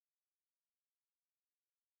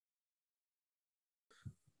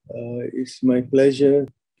It's my pleasure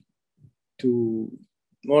to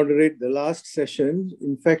moderate the last session.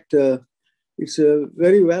 In fact, it's a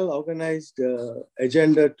very well organized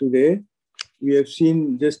agenda today. We have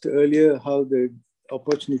seen just earlier how the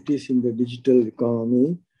opportunities in the digital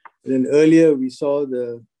economy. And then earlier we saw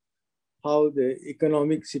how the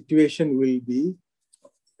economic situation will be.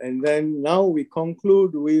 And then now we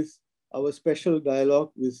conclude with our special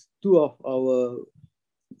dialogue with two of our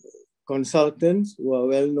consultants who are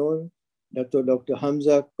well known, Dr.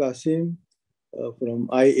 Hamzah Kassim from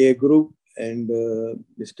IA Group and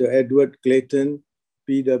Mr. Edward Clayton,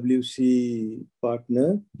 PwC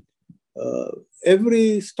partner.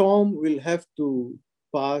 Every storm will have to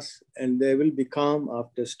pass and there will be calm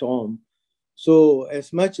after storm. So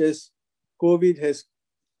as much as COVID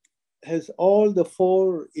has all the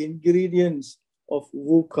four ingredients of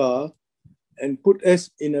VUCA and put us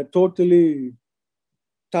in a totally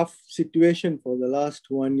tough situation for the last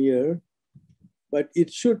 1 year, but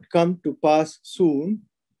it should come to pass soon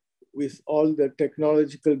with all the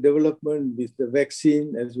technological development with the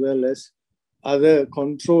vaccine as well as other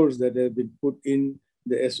controls that have been put in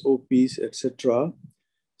the SOPs, etc.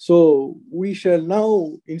 So we shall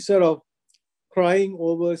now, instead of crying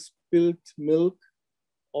over spilt milk,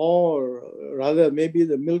 or rather maybe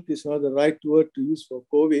the milk is not the right word to use for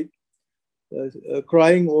COVID,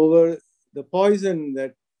 crying over the poison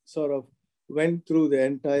that sort of went through the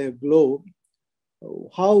entire globe,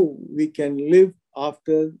 how we can live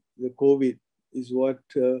after the COVID is what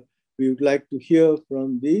we would like to hear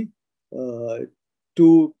from the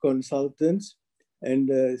two consultants.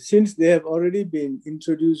 And since they have already been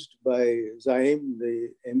introduced by Zaim,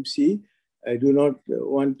 the MC, I do not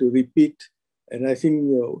want to repeat. And I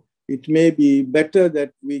think it may be better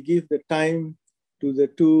that we give the time to the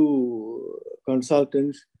two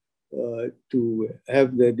consultants to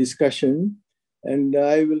have the discussion. And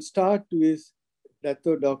I will start with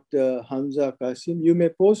Dr. Hamzah Kassim. You may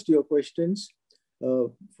post your questions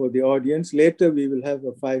for the audience. Later, we will have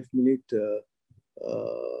a 5-minute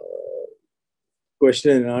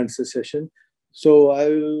question and answer session. So I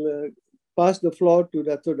will pass the floor to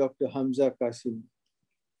Dr. Hamzah Kassim.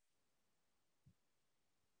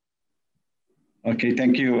 Okay,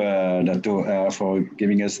 thank you, Dato, for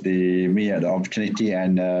giving us the opportunity,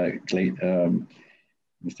 and Mr.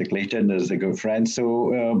 Clayton is a good friend.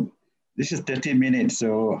 So this is 30 minutes.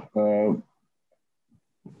 So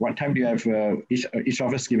what time do you have? Each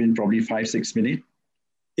of us given probably 5-6 minutes.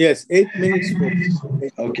 Yes, 8 minutes.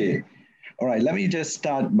 Okay, all right. Let me just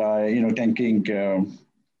start by thanking the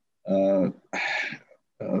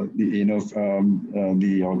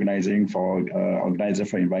organizer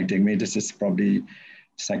for inviting me. This is probably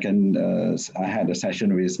second. I had a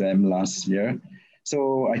session with them last year.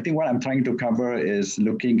 So I think what I'm trying to cover is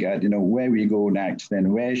looking at where we go next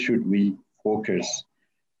and where should we focus.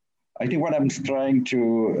 I think what I'm trying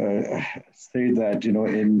to say that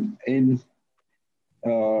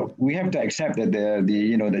we have to accept that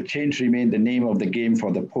the change remained the name of the game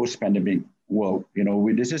for the post-pandemic world.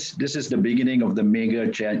 This is the beginning of the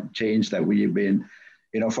mega change that we've been,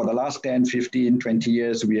 for the last 10, 15, 20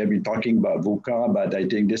 years, we have been talking about VUCA, but I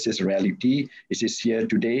think this is reality. This is here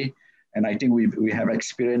today. And I think we have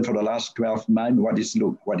experienced for the last 12 months what it's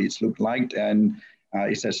looked like. And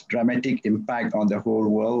it has dramatic impact on the whole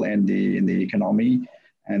world and the economy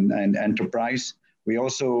and enterprise. We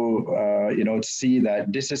also, see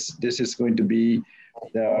that this is going to be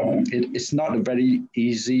it's not a very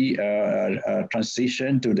easy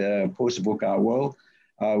transition to the post-VUCA world.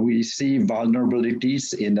 We see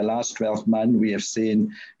vulnerabilities in the last 12 months. We have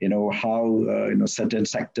seen, how certain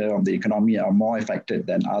sectors of the economy are more affected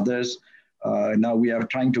than others. Now we are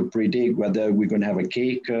trying to predict whether we're going to have a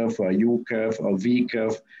K curve, or a U curve, or V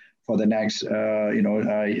curve for the next,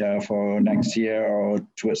 for next year or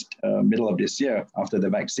towards middle of this year after the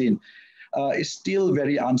vaccine. It's still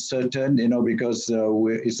very uncertain, because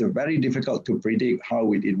it's very difficult to predict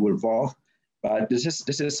how it will evolve. But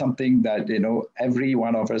this is something that every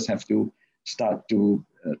one of us have to start to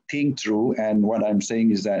think through. And what I'm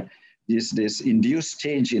saying is that this induced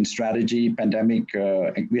change in strategy, pandemic,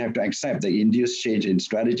 we have to accept the induced change in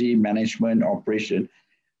strategy, management, operation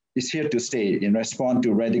is here to stay in response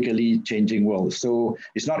to radically changing world. So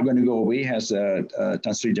it's not going to go away, as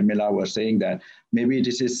Tan Sri Jamila was saying, that maybe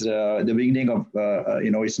this is the beginning of,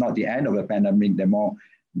 it's not the end of a pandemic.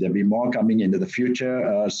 There'll be more coming into the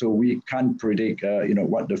future. So we can't predict,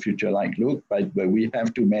 what the future look, but we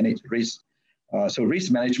have to manage risk. So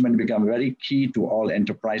risk management become very key to all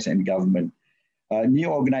enterprise and government. A new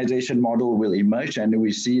organization model will emerge, and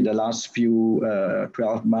we see the last few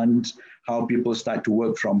 12 months how people start to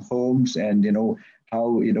work from homes and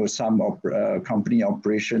how some company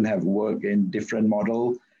operation have worked in different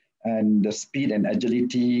model, and the speed and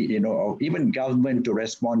agility of even government to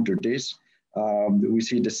respond to this. We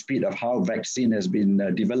see the speed of how vaccine has been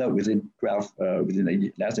developed within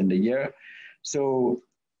less than a year. So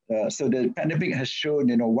the pandemic has shown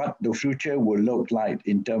what the future will look like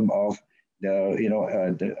in terms of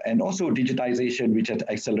and also digitization, which has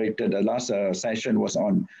accelerated. The last session was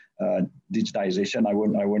on digitization. I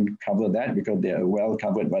won't cover that because they are well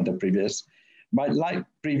covered by the previous. But like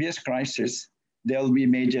previous crisis, there will be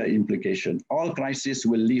major implication. All crises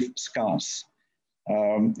will leave scars.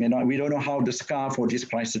 We don't know how the scar for this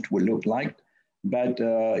crisis will look like, but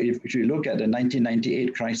if you look at the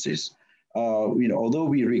 1998 crisis, although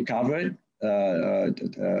we recovered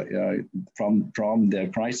from the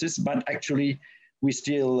crisis, but actually we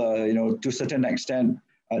still, to a certain extent,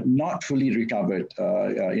 not fully recovered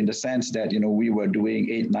in the sense that, we were doing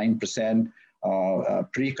 8-9%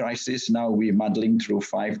 pre-crisis. Now we're muddling through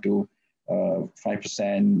 5% or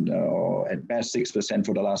at best 6%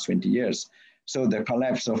 for the last 20 years. So the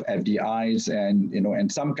collapse of FDIs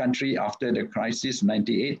and some country after the crisis,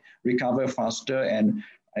 98, recover faster and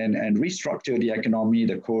restructure the economy.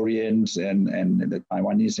 The Koreans and the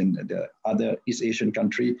Taiwanese and the other East Asian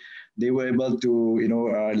country, they were able to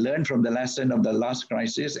learn from the lesson of the last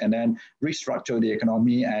crisis and then restructure the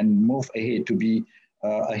economy and move ahead to be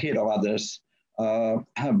ahead of others.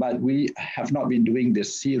 But we have not been doing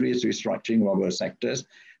this serious restructuring of our sectors.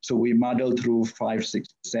 So we muddled through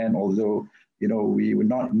 5-6%, although we would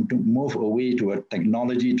not move away to a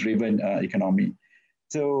technology-driven economy.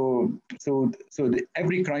 So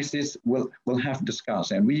every crisis will have the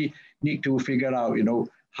scars, and we need to figure out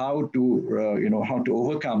how to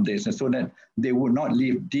overcome this, and so that they would not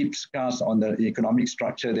leave deep scars on the economic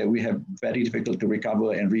structure that we have very difficult to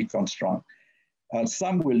recover and reconstruct.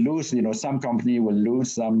 Some will lose, some company will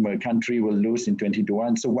lose, some country will lose in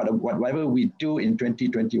 2021. So whatever we do in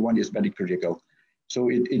 2021 is very critical. So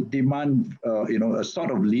it demands, a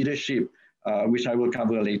sort of leadership, which I will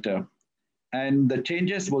cover later. And the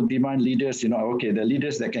changes will demand leaders, the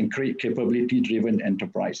leaders that can create capability-driven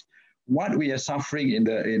enterprise. What we are suffering in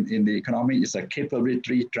the economy is a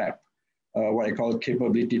capability trap, what I call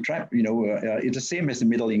capability trap. It's the same as the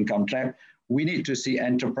middle income trap. We need to see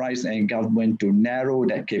enterprise and government to narrow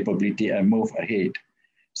that capability and move ahead.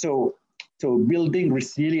 So building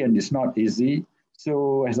resilience is not easy.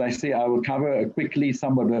 So as I say, I will cover quickly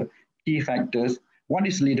some of the key factors. One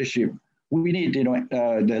is leadership. We need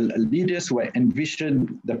the leaders who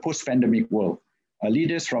envision the post-pandemic world,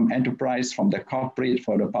 leaders from enterprise, from the corporate,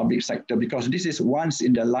 from the public sector, because this is once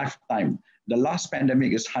in their lifetime. The last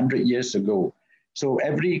pandemic is 100 years ago. So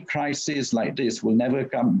every crisis like this will never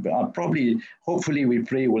come, hopefully we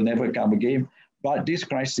pray will never come again, but this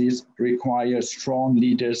crisis requires strong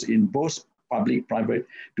leaders in both public, private,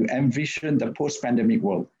 to envision the post-pandemic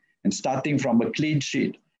world. And starting from a clean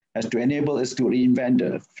sheet has to enable us to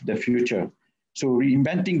reinvent the future. So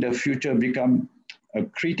reinventing the future become a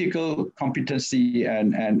critical competency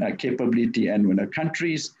and a capability. And when the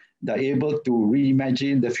countries that are able to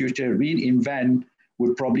reimagine the future, reinvent,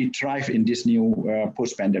 would probably thrive in this new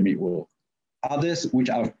post-pandemic world. Others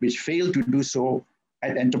which fail to do so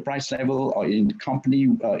at enterprise level or in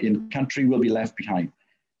country will be left behind.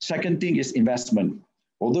 Second thing is investment.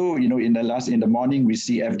 Although in the morning we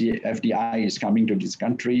see FDI is coming to this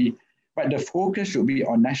country, but the focus should be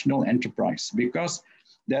on national enterprise because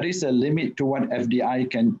there is a limit to what FDI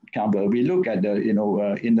can cover. We look at the in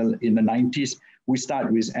the 90s we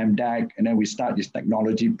start with MDAC and then we start this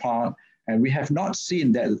technology part, and we have not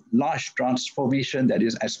seen that large transformation that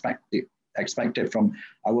is expected from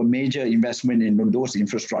our major investment in those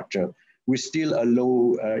infrastructure. We're still a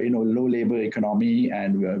low labor economy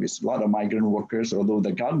and with a lot of migrant workers, although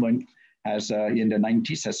the government has in the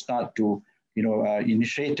 90s has started to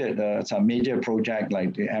initiated some major project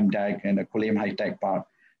like the MDAC and the Koleam High Tech Park.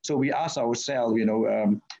 So we ask ourselves,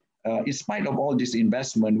 in spite of all this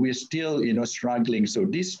investment, we're still struggling. So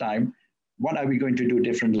this time, what are we going to do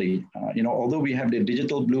differently? Although we have the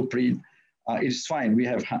digital blueprint, it's fine. We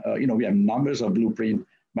have we have numbers of blueprint.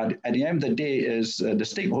 But at the end of the day, is the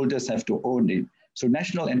stakeholders have to own it. So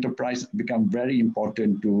national enterprise become very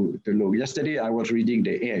important to look. Yesterday, I was reading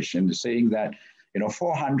the Edge and saying that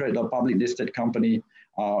 400 of public listed company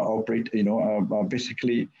operate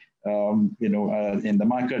basically in the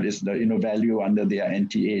market is the value under their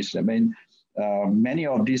NTAs. I mean, many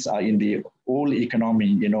of these are in the old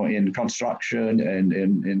economy, in construction and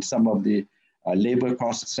in some of the labor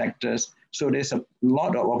cost sectors. So there's a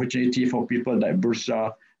lot of opportunity for people like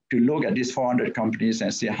Bursa to look at these 400 companies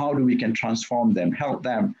and see how do we can transform them, help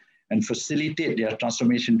them, and facilitate their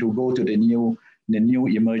transformation to go to the new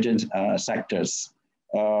emergent sectors.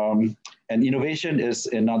 And innovation is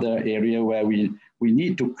another area where we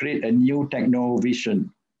need to create a new techno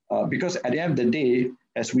vision. Because at the end of the day,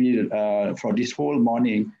 as we, for this whole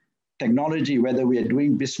morning, technology, whether we are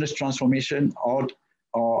doing business transformation or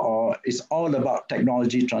it's all about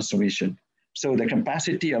technology transformation. So the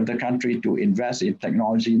capacity of the country to invest in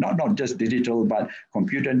technology, not just digital, but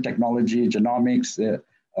computer and technology, genomics,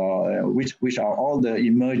 which are all the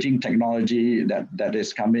emerging technology that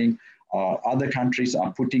is coming. Other countries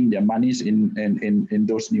are putting their monies in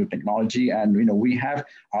those new technology, and we have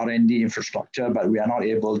R&D infrastructure, but we are not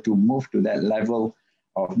able to move to that level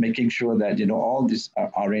of making sure that all this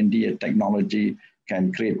R&D and technology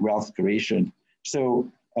can create wealth creation.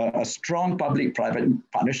 So a strong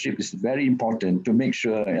public-private partnership is very important to make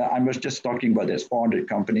sure. I was just talking about there's 400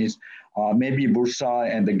 companies. Maybe Bursa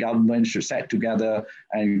and the government should sit together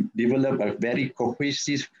and develop a very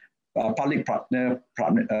cohesive public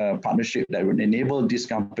partnership that would enable these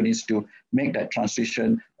companies to make that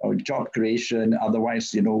transition of job creation.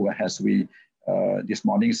 Otherwise, as we this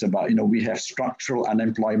morning is about, we have structural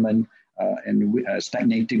unemployment and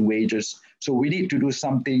stagnating wages. So we need to do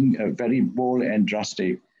something very bold and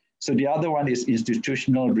drastic. So the other one is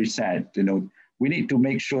institutional reset. We need to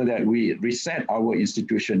make sure that we reset our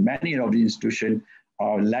institution. Many of the institutions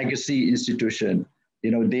are legacy institutions.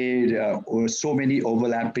 They so many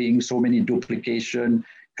overlapping, so many duplication,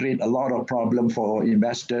 create a lot of problem for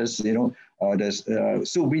investors.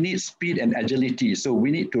 So we need speed and agility. So we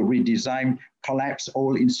need to redesign, collapse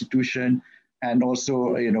all institution, and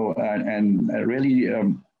also and really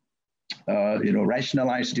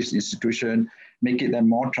rationalize this institution, make it them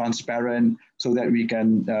more transparent, so that we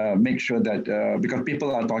can make sure that because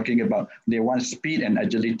people are talking about they want speed and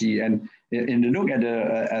agility, and in the look at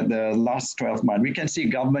the last 12 months, we can see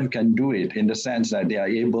government can do it in the sense that they are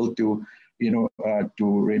able to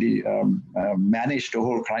to really manage the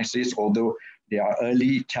whole crisis, although there are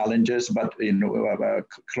early challenges, but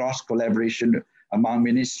cross collaboration among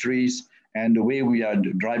ministries and the way we are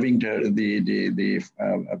driving the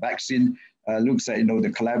vaccine looks at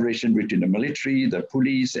the collaboration between the military, the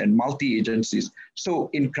police, and multi-agencies. So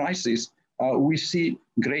in crisis, we see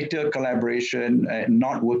greater collaboration,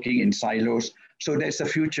 not working in silos. So there's a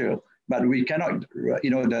future, but we cannot.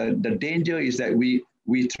 The danger is that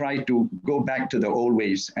we try to go back to the old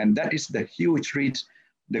ways, and that is the huge risk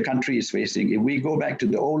the country is facing. If we go back to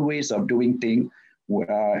the old ways of doing things,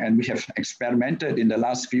 and we have experimented in the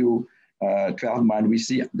last few 12 months,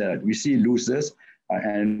 we see losers,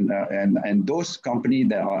 and those companies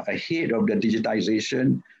that are ahead of the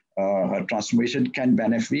digitization transformation can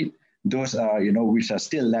benefit. Those which are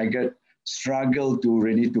still laggard struggle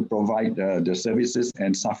to provide the services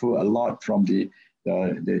and suffer a lot from the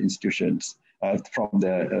institutions, from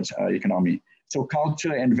the economy. So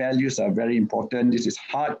culture and values are very important. This is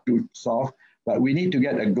hard to solve, but we need to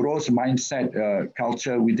get a growth mindset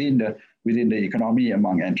culture within the economy,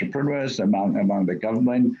 among entrepreneurs, among the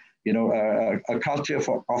government. A culture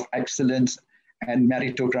of excellence and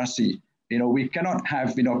meritocracy. We cannot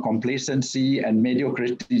have complacency and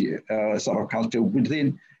mediocrity sort of culture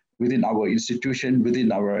within our institution,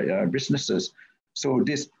 within our businesses. So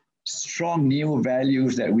this strong new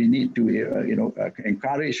values that we need to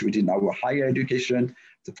encourage within our higher education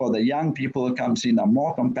for the young people comes in are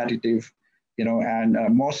more competitive, and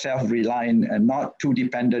more self-reliant and not too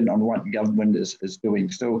dependent on what government is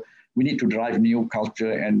doing. So we need to drive new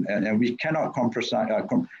culture, and we cannot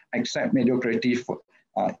accept mediocrity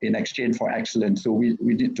in exchange for excellence. So we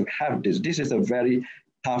need to have this. This is a very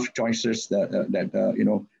tough choices that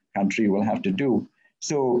country will have to do.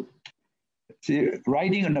 So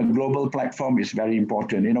riding on a global platform is very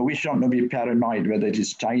important. We should not be paranoid whether it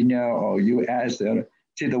is China or US.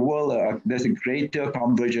 The world, there's a greater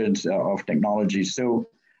convergence of technology. So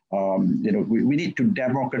we need to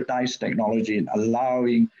democratize technology and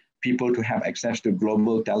allowing people to have access to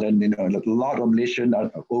global talent. A lot of Malaysians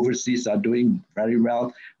overseas are doing very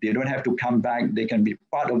well. They don't have to come back. They can be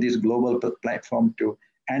part of this global platform to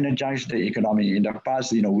energize the economy. In the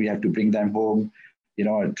past, we have to bring them home,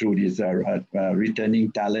 through this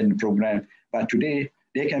returning talent program. But today,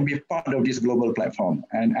 they can be part of this global platform.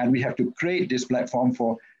 And we have to create this platform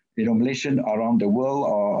for Malaysians around the world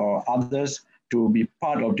or others to be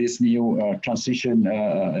part of this new transition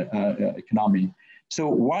economy. So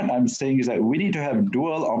what I'm saying is that we need to have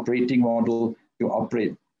dual operating model to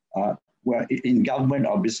operate in government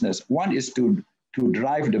or business. One is to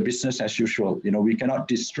drive the business as usual. We cannot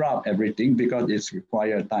disrupt everything because it's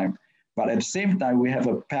required time. But at the same time, we have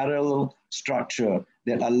a parallel structure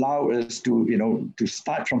that allow us to, to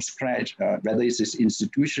start from scratch, whether it's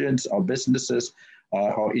institutions or businesses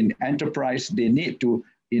or in enterprise, they need to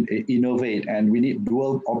innovate, and we need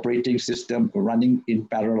dual operating system running in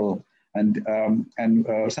parallel. And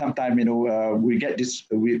sometimes, we get this,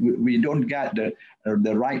 we don't get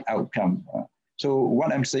the right outcome. So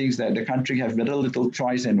what I'm saying is that the country has very little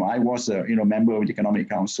choice, and I was a member of the Economic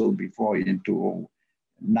Council before in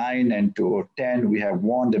 2009 and 2010. We have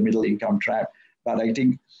won the middle income trap, but I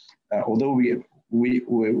think although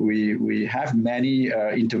we have many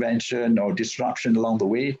intervention or disruption along the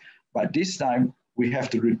way, but this time we have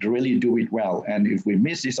to really do it well. And if we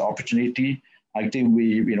miss this opportunity, I think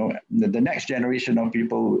the next generation of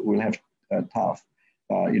people will have tough,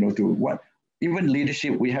 even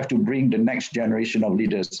leadership, we have to bring the next generation of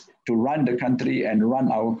leaders to run the country and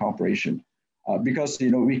run our corporation. Because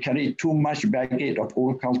we carry too much baggage of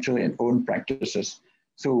old culture and old practices.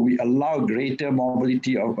 So we allow greater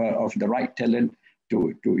mobility of the right talent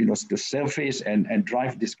to surface and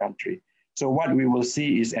drive this country. So what we will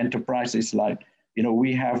see is enterprises like,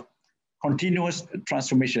 we have continuous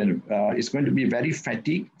transformation. It's going to be very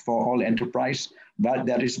fatigued for all enterprise, but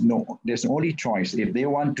there's only choice. If they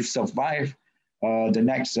want to survive the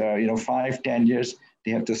next 5-10 years,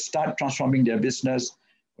 they have to start transforming their business,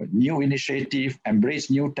 new initiative, embrace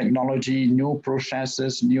new technology, new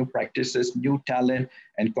processes, new practices, new talent,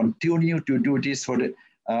 and continue to do this for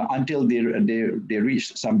until they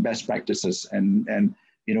reach some best practices. And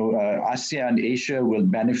ASEAN, Asia will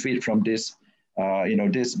benefit from this.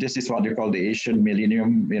 This is what they call the Asian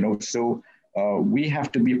Millennium. So we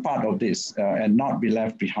have to be part of this and not be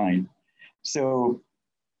left behind. So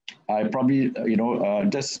I probably,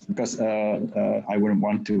 just because I wouldn't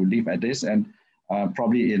want to leave at this, and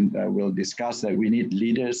probably we'll discuss that we need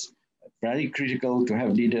leaders. Very critical to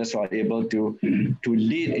have leaders who are able to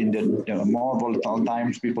lead in the more volatile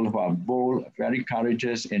times, people who are bold, very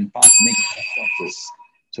courageous, and make choices.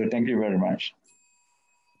 So thank you very much.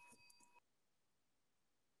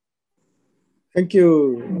 Thank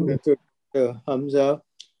you, Dr. Hamzah,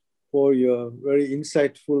 for your very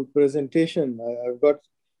insightful presentation. I've got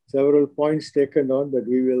several points taken on, but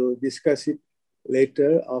we will discuss it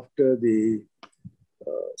later after the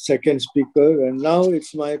second speaker. And now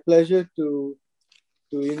it's my pleasure to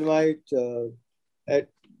invite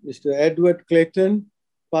Mr. Edward Clayton,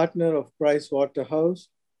 partner of Price Waterhouse,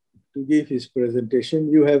 to give his presentation.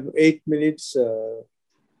 You have 8 minutes,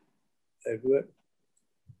 Edward.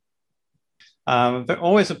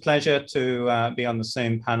 Always a pleasure to be on the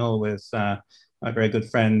same panel with my very good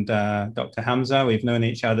friend, Dr. Hamzah. We've known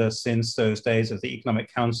each other since those days of the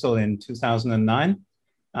Economic Council in 2009,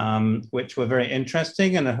 which were very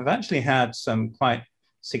interesting and have actually had some quite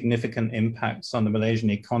significant impacts on the Malaysian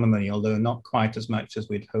economy, although not quite as much as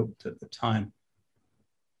we'd hoped at the time.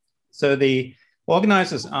 So the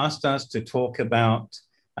organizers asked us to talk about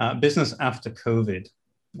business after COVID,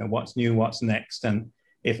 what's new, what's next, and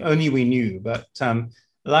if only we knew. But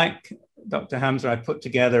like Dr. Hamzah, I put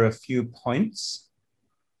together a few points.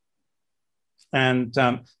 And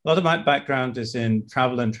a lot of my background is in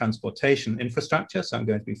travel and transportation infrastructure, so I'm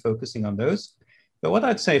going to be focusing on those. But what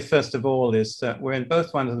I'd say, first of all, is that we're in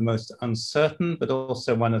both one of the most uncertain, but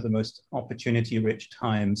also one of the most opportunity-rich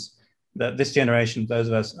times that this generation, those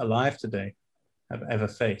of us alive today, have ever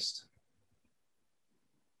faced.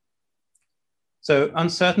 So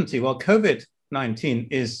uncertainty, well, COVID-19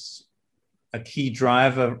 is a key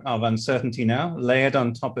driver of uncertainty now, layered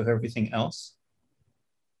on top of everything else.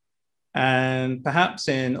 And perhaps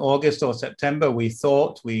in August or September, we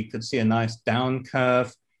thought we could see a nice down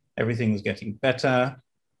curve. Everything was getting better.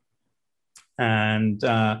 And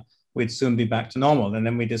we'd soon be back to normal. And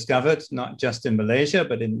then we discovered, not just in Malaysia,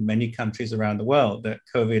 but in many countries around the world, that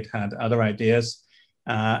COVID had other ideas,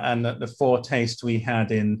 and that the foretaste we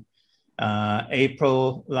had in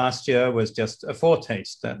April last year was just a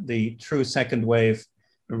foretaste, that the true second wave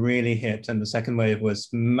really hit, and the second wave was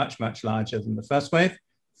much, much larger than the first wave.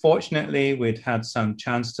 Fortunately, we'd had some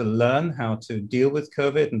chance to learn how to deal with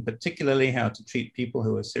COVID, and particularly how to treat people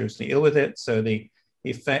who were seriously ill with it. So the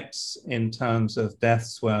effects in terms of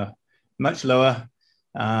deaths were much lower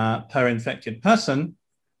per infected person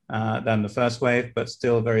than the first wave, but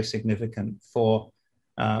still very significant for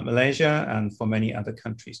Malaysia and for many other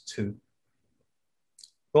countries too.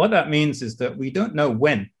 But what that means is that we don't know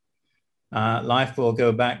when life will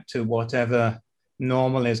go back to whatever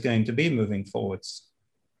normal is going to be moving forwards.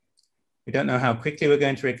 We don't know how quickly we're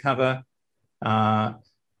going to recover.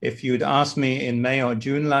 If you'd asked me in May or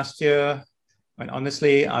June last year, when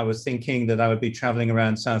honestly, I was thinking that I would be traveling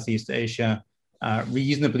around Southeast Asia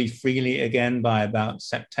reasonably freely again by about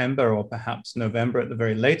September or perhaps November at the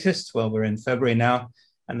very latest. Well, we're in February now,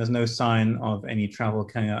 and there's no sign of any travel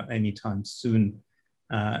coming up anytime soon,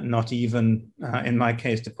 not even in my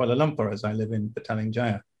case to Kuala Lumpur, as I live in Petaling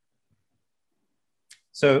Jaya.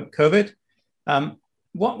 So COVID,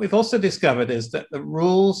 what we've also discovered is that the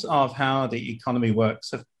rules of how the economy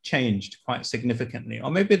works have changed quite significantly,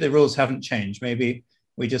 or maybe the rules haven't changed. Maybe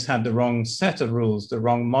we just had the wrong set of rules, the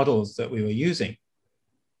wrong models that we were using.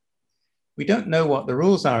 We don't know what the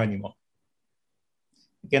rules are anymore.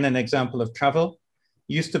 Again, an example of travel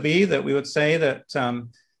used to be that we would say that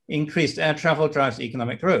increased air travel drives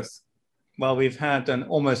economic growth. Well, we've had an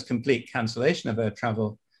almost complete cancellation of air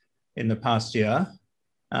travel in the past year,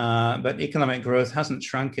 but economic growth hasn't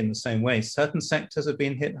shrunk in the same way. Certain sectors have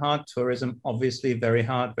been hit hard. Tourism, obviously, very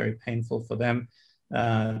hard, very painful for them.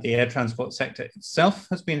 The air transport sector itself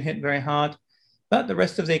has been hit very hard, but the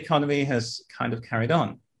rest of the economy has kind of carried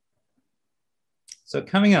on. So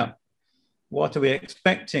coming up, what are we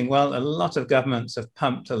expecting? Well, a lot of governments have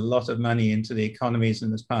pumped a lot of money into the economies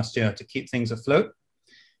in this past year to keep things afloat.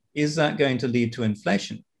 Is that going to lead to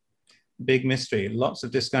inflation? Big mystery, lots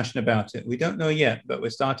of discussion about it. We don't know yet, but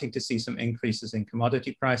we're starting to see some increases in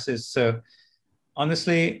commodity prices. So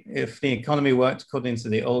honestly, if the economy worked according to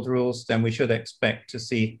the old rules, then we should expect to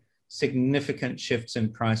see significant shifts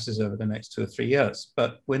in prices over the next 2 or 3 years.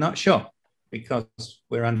 But we're not sure because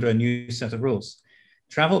we're under a new set of rules.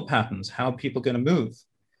 Travel patterns, how are people going to move?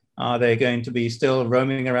 Are they going to be still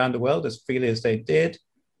roaming around the world as freely as they did?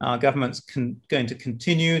 Are governments going to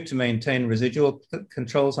continue to maintain residual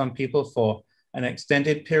controls on people for an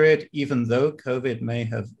extended period, even though COVID may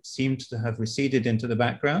have seemed to have receded into the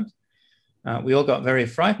background? We all got very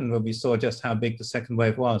frightened when we saw just how big the second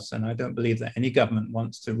wave was, and I don't believe that any government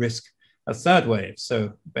wants to risk a third wave,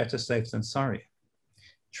 so better safe than sorry.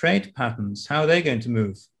 Trade patterns, how are they going to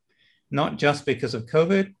move? Not just because of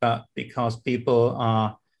COVID, but because people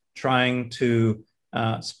are trying to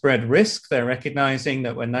spread risk. They're recognizing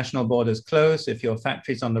that when national borders close, if your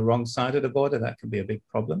factory's on the wrong side of the border, that can be a big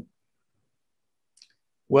problem.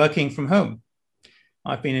 Working from home.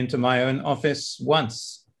 I've been into my own office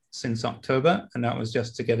once since October, and that was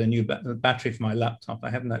just to get a new battery for my laptop. I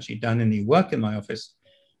haven't actually done any work in my office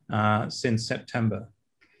since September.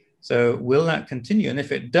 So will that continue? And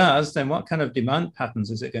if it does, then what kind of demand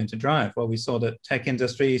patterns is it going to drive? Well, we saw that tech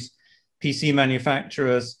industries, PC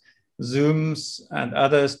manufacturers, Zooms, and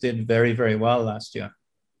others did very, very well last year.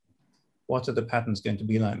 What are the patterns going to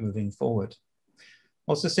be like moving forward?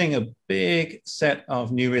 Also seeing a big set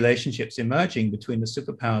of new relationships emerging between the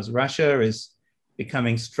superpowers. Russia is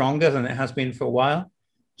becoming stronger than it has been for a while.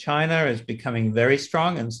 China is becoming very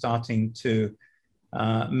strong and starting to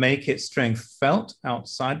make its strength felt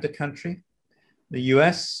outside the country. The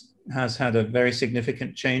US has had a very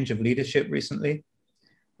significant change of leadership recently.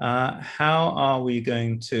 How are we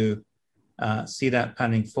going to see that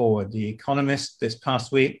panning forward? The Economist this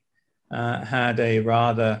past week had a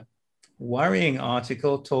rather worrying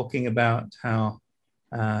article talking about how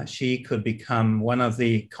Xi could become one of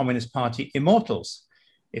the Communist Party immortals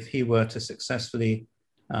if he were to successfully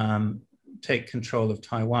take control of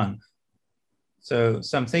Taiwan. So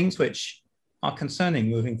some things which are concerning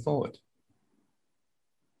moving forward.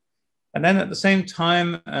 And then at the same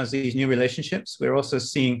time as these new relationships, we're also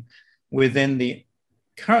seeing within the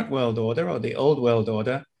current world order or the old world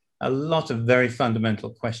order, a lot of very fundamental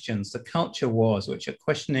questions. The culture wars, which are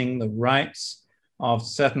questioning the rights of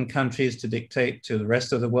certain countries to dictate to the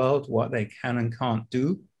rest of the world what they can and can't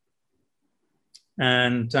do.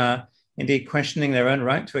 And indeed questioning their own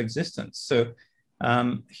right to existence. So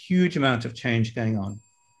huge amount of change going on.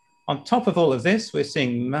 On top of all of this, we're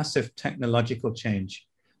seeing massive technological change,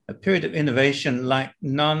 a period of innovation like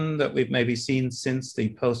none that we've maybe seen since the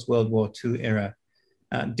post-World War II era.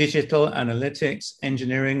 Digital analytics,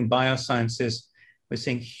 engineering, biosciences, we're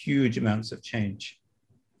seeing huge amounts of change.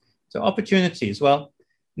 So opportunities, well,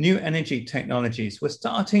 new energy technologies. We're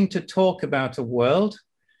starting to talk about a world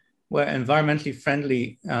where environmentally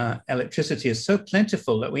friendly electricity is so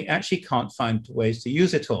plentiful that we actually can't find ways to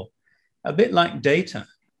use it all. A bit like data.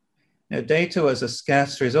 You know, data was a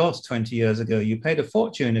scarce resource 20 years ago. You paid a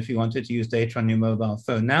fortune if you wanted to use data on your mobile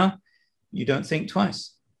phone. Now, you don't think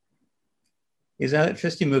twice. Is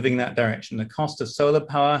electricity moving in that direction? The cost of solar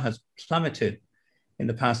power has plummeted in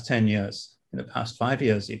the past 10 years, in the past 5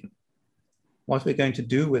 years even. What are we going to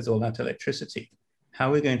do with all that electricity? How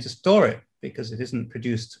are we going to store it? Because it isn't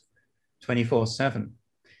produced 24/7.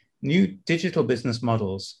 New digital business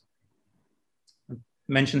models. I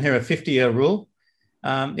mentioned here a 50-year rule.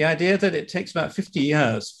 the idea that it takes about 50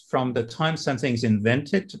 years from the time something's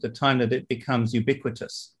invented to the time that it becomes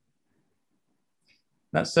ubiquitous.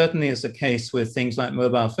 That certainly is the case with things like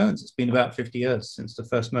mobile phones. It's been about 50 years since the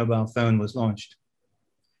first mobile phone was launched.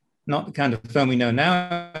 Not the kind of phone we know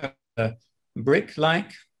now,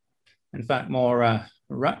 brick-like, in fact, more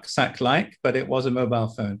rucksack-like, but it was a mobile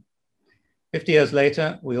phone. 50 years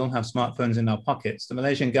later, we all have smartphones in our pockets. The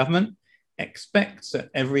Malaysian government expects that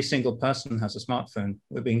every single person has a smartphone.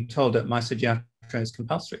 We're being told that MySejahtera is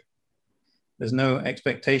compulsory. There's no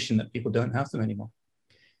expectation that people don't have them anymore.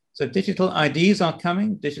 So digital IDs are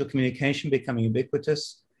coming, digital communication becoming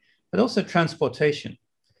ubiquitous, but also transportation.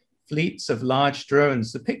 Fleets of large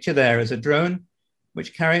drones. The picture there is a drone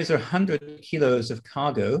which carries 100 kilos of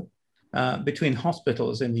cargo between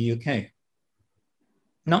hospitals in the UK.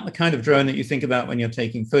 Not the kind of drone that you think about when you're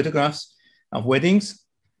taking photographs of weddings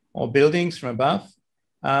or buildings from above,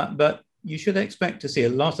 but you should expect to see a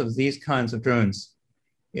lot of these kinds of drones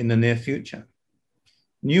in the near future.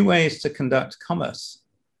 New ways to conduct commerce.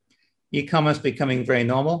 E-commerce becoming very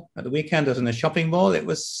normal. At the weekend, I was in a shopping mall. It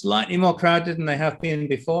was slightly more crowded than they have been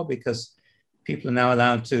before because people are now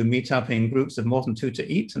allowed to meet up in groups of more than 2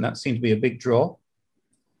 to eat, and that seemed to be a big draw.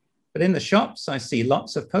 But in the shops, I see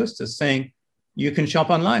lots of posters saying, you can shop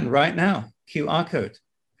online right now, QR code.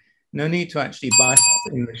 No need to actually buy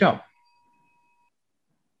stuff in the shop.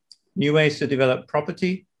 New ways to develop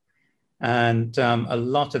property. And a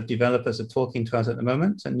lot of developers are talking to us at the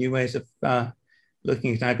moment, and new ways of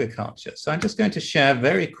looking at agriculture. So I'm just going to share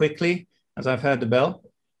very quickly, as I've heard the bell,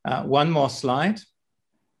 one more slide.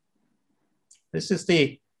 This is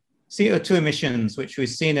the CO2 emissions, which we've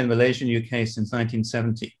seen in Malaysia and UK since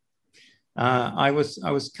 1970. I was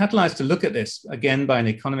catalyzed to look at this again by an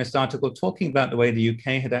Economist article talking about the way the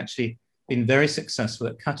UK had actually been very successful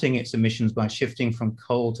at cutting its emissions by shifting from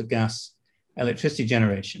coal to gas electricity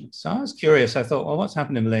generation. So I was curious. I thought, well, what's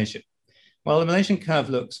happened in Malaysia? Well, the Malaysian curve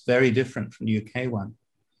looks very different from the UK one.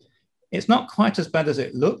 It's not quite as bad as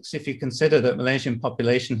it looks if you consider that Malaysian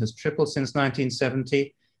population has tripled since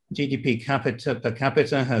 1970. GDP per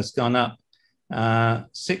capita has gone up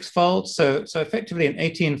 6-fold. So effectively an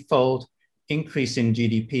 18-fold increase in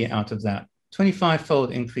GDP out of that,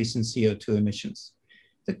 25-fold increase in CO2 emissions.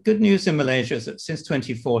 The good news in Malaysia is that since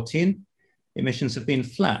 2014, emissions have been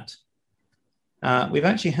flat. We've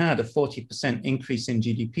actually had a 40% increase in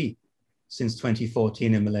GDP since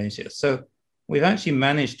 2014 in Malaysia. So we've actually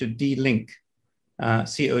managed to de-link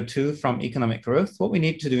CO2 from economic growth. What we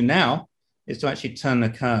need to do now is to actually turn the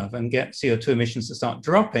curve and get CO2 emissions to start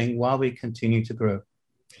dropping while we continue to grow.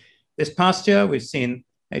 This past year, we've seen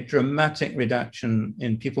a dramatic reduction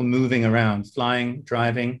in people moving around, flying,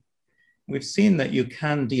 driving. We've seen that you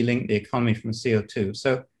can de-link the economy from CO2.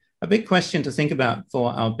 So a big question to think about for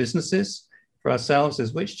our businesses, for ourselves,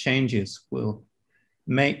 is which changes will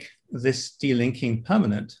make this de-linking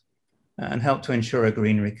permanent and help to ensure a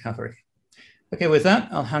green recovery. Okay, with that,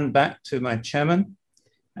 I'll hand back to my chairman,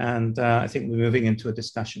 and I think we're moving into a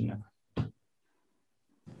discussion now.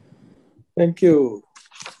 Thank you,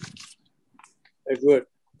 Edward,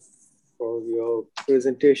 for your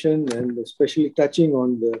presentation and especially touching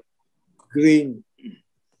on the green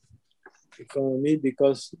economy,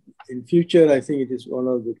 because in future, I think it is one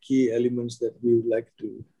of the key elements that we would like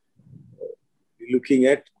to be looking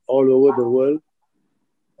at all over the world.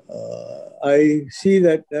 I see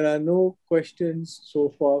that there are no questions so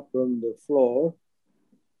far from the floor.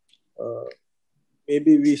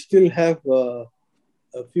 Maybe we still have a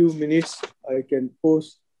few minutes. I can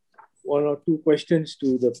pose 1 or 2 questions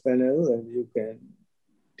to the panel, and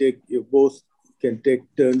you both can take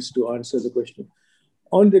turns to answer the question.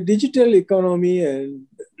 On the digital economy, and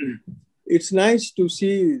it's nice to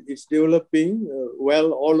see it's developing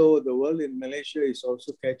well all over the world. In Malaysia, it's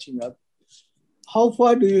also catching up. How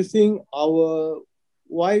far do you think our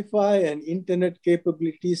Wi-Fi and internet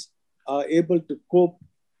capabilities are able to cope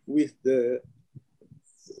with the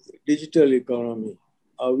digital economy?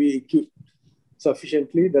 Are we equipped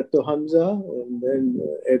sufficiently? Dato Hamzah, and then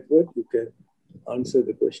Edward, you can answer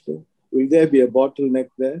the question. Will there be a bottleneck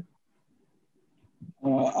there?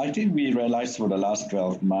 I think we realized for the last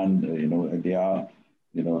 12 months, there are,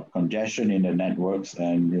 congestion in the networks,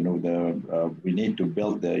 and we need to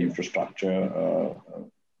build the infrastructure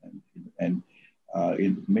and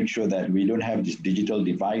make sure that we don't have this digital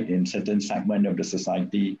divide in certain segment of the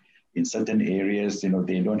society. In certain areas,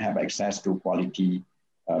 they don't have access to quality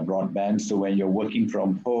broadband. So when you're working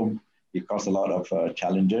from home, it causes a lot of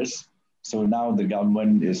challenges. So now the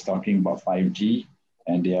government is talking about 5G,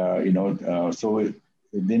 and they are, so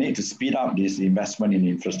they need to speed up this investment in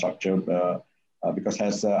infrastructure.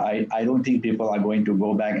 because I don't think people are going to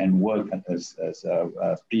go back and work as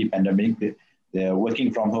pre-pandemic. The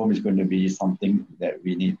working from home is going to be something that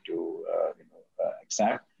we need to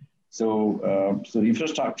accept. So, so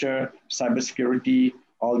infrastructure, cybersecurity,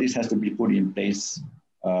 all this has to be put in place.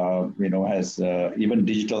 As even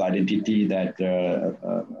digital identity that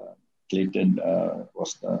Clayton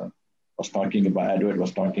was talking about, Edward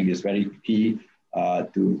was talking, is very key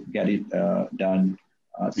to get it done.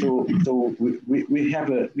 So we have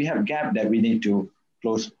a gap that we need to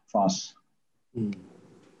close fast.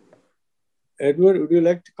 Edward, would you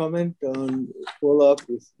like to comment on follow-up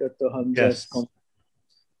with Dr. Hamzah's comment?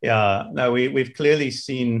 Yeah, no, we've clearly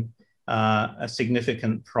seen a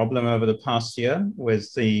significant problem over the past year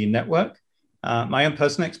with the network. My own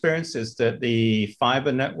personal experience is that the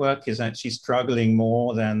fiber network is actually struggling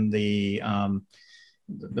more than the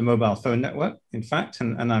mobile phone network, in fact,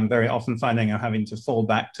 and I'm very often finding I'm having to fall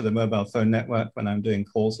back to the mobile phone network when I'm doing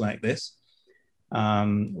calls like this,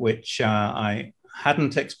 which I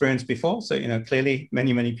hadn't experienced before. So, clearly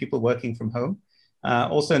many people working from home.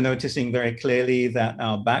 Also noticing very clearly that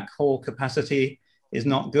our backhaul capacity is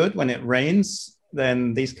not good. When it rains,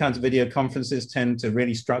 then these kinds of video conferences tend to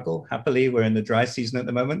really struggle. Happily, we're in the dry season at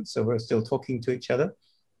the moment, so we're still talking to each other.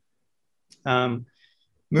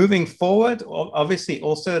 Moving forward, obviously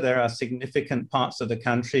also there are significant parts of the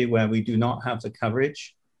country where we do not have the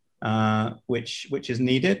coverage, which is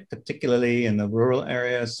needed, particularly in the rural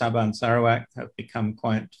areas. Sabah and Sarawak have become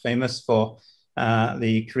quite famous for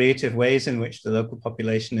the creative ways in which the local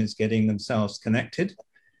population is getting themselves connected.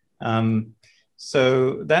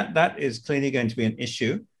 So that is clearly going to be an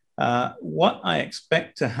issue. What I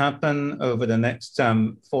expect to happen over the next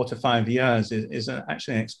 4 to 5 years is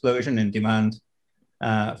actually an explosion in demand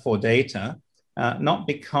for data, not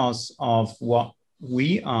because of what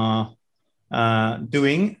we are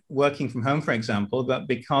doing, working from home, for example, but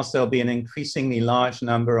because there'll be an increasingly large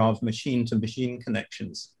number of machine-to-machine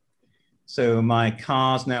connections. So my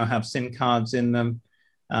cars now have SIM cards in them.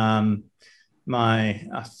 My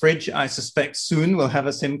fridge, I suspect soon will have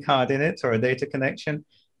a SIM card in it or a data connection.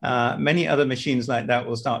 Many other machines like that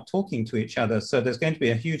will start talking to each other. So there's going to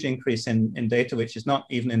be a huge increase in data, which is not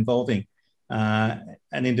even involving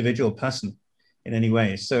an individual person in any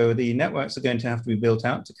way. So the networks are going to have to be built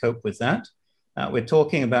out to cope with that. We're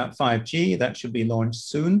talking about 5G. That should be launched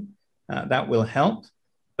soon. That will help.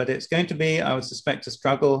 But it's going to be, I would suspect, a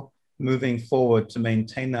struggle moving forward to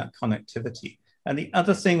maintain that connectivity. And the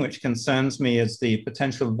other thing which concerns me is the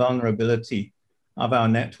potential vulnerability of our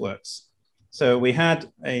networks. So we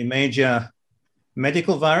had a major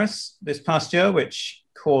medical virus this past year, which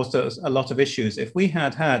caused us a lot of issues. If we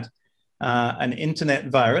had had an internet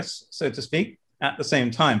virus, so to speak, at the same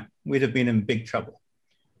time, we'd have been in big trouble.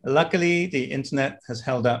 Luckily, the internet has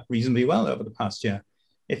held up reasonably well over the past year.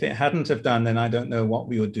 If it hadn't have done, then I don't know what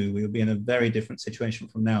we would do. We would be in a very different situation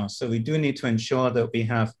from now. So we do need to ensure that we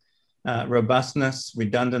have robustness,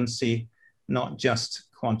 redundancy, not just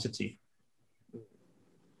quantity.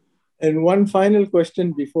 And one final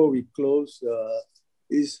question before we close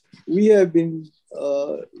is, we have been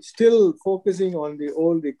still focusing on the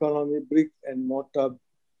old economy, brick and mortar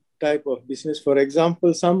type of business. For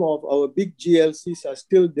example, some of our big GLCs are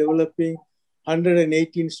still developing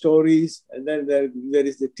 118 stories, and then there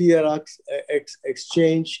is the TRX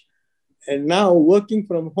exchange. And now working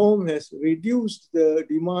from home has reduced the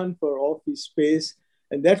demand for office space,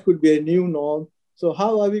 and that could be a new norm. So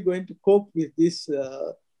how are we going to cope with this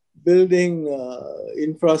building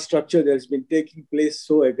infrastructure that's been taking place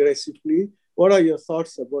so aggressively? What are your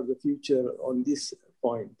thoughts about the future on this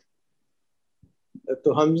point? To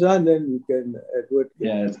Hamzah, and then you can, Edward.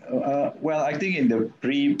 Yes. Well, I think in the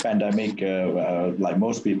pre-pandemic, like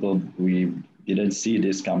most people, we didn't see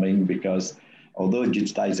this coming, because although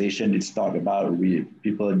digitization is talked about,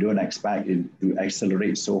 people don't expect it to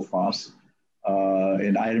accelerate so fast.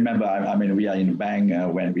 And I remember, I mean, we are in a bank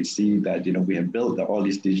when we see that, we have built all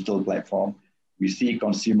this digital platform. We see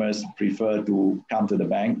consumers prefer to come to the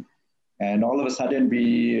bank. And all of a sudden,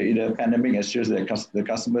 the pandemic assures that the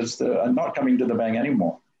customers are not coming to the bank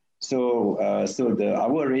anymore. So,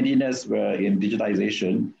 our readiness in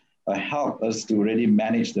digitization helped us to really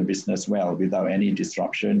manage the business well without any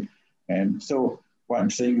disruption. And so, what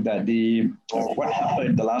I'm saying that what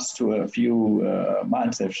happened the last few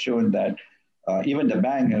months have shown that even the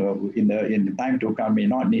bank in the time to come may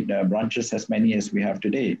not need branches as many as we have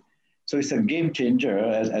today. So it's a game changer,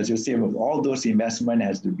 as you say, with all those investment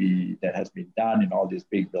that has been done in all this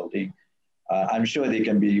big building. I'm sure they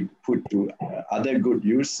can be put to other good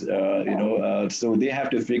use, so they have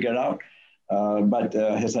to figure out. But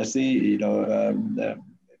as I say,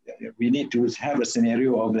 we need to have a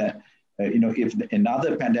scenario of that, if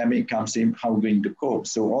another pandemic comes in, how we're going to cope.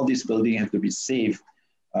 So all these buildings have to be safe,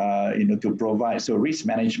 to provide, so risk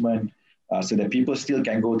management, so that people still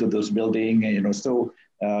can go to those buildings, so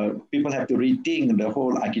people have to rethink the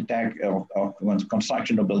whole architect of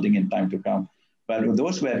construction of building in time to come. But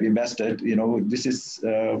those who have invested, this is,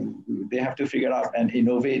 they have to figure out and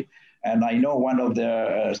innovate. And I know one of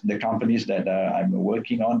the companies that I'm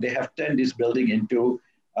working on, they have turned this building into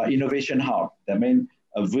innovation hub. I mean,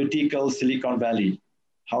 a vertical Silicon Valley,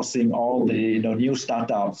 housing all the new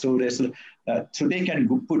startups. So there's so they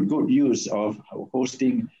can put good use of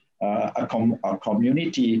hosting a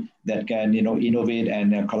community that can innovate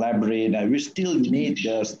and collaborate. We still need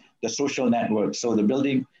the social network. So the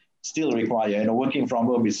building still require, working from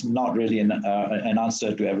home is not really an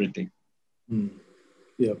answer to everything.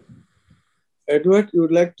 Yeah. Edward, you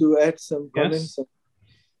would like to add some comments? Yes.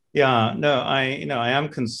 Yeah, no, I am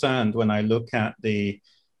concerned when I look at the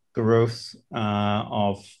growth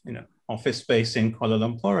of office space in Kuala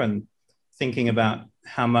Lumpur and thinking about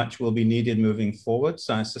how much will be needed moving forward.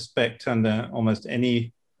 So I suspect under almost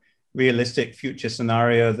any realistic future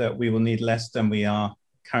scenario that we will need less than we are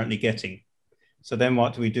currently getting. So then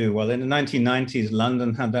what do we do? Well, in the 1990s,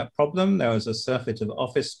 London had that problem. There was a surfeit of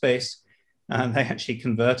office space, and they actually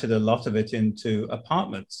converted a lot of it into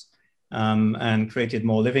apartments and created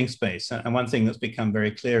more living space. And one thing that's become very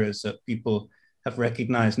clear is that people have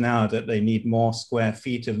recognized now that they need more square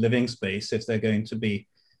feet of living space if they're going to be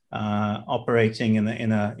operating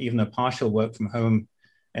in even a partial work from home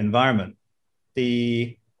environment.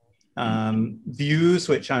 The views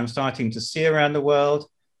which I'm starting to see around the world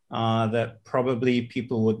are that probably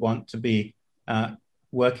people would want to be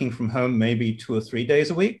working from home maybe 2 or 3 days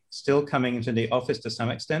a week, still coming into the office to some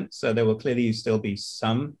extent. So there will clearly still be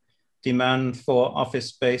some demand for office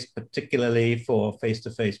space, particularly for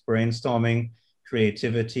face-to-face brainstorming,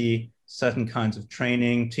 creativity, certain kinds of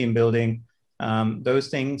training, team building. Those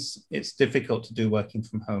things, it's difficult to do working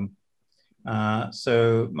from home.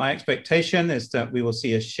 So my expectation is that we will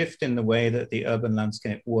see a shift in the way that the urban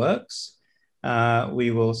landscape works.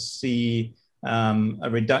 We will see a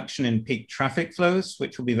reduction in peak traffic flows,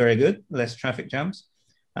 which will be very good, less traffic jams.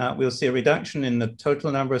 We'll see a reduction in the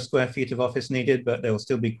total number of square feet of office needed, but there will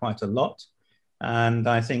still be quite a lot. And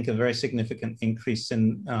I think a very significant increase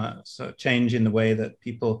in change in the way that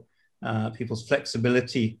people's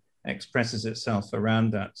flexibility expresses itself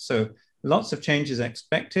around that. So lots of changes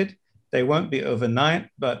expected. They won't be overnight,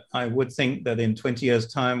 but I would think that in 20 years'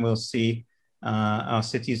 time, we'll see our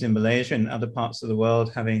cities in Malaysia and other parts of the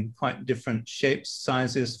world having quite different shapes,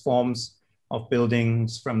 sizes, forms of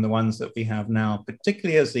buildings from the ones that we have now,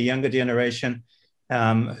 particularly as the younger generation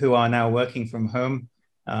who are now working from home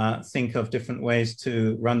think of different ways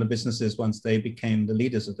to run the businesses once they became the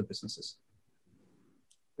leaders of the businesses.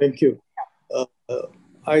 Thank you.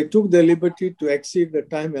 I took the liberty to exceed the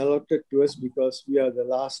time allotted to us because we are the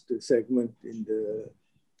last segment in the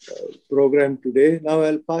program today. Now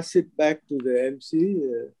I'll pass it back to the MC.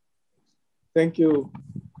 Thank you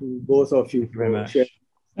to both of you. Thank you very much.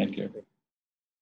 Thank you.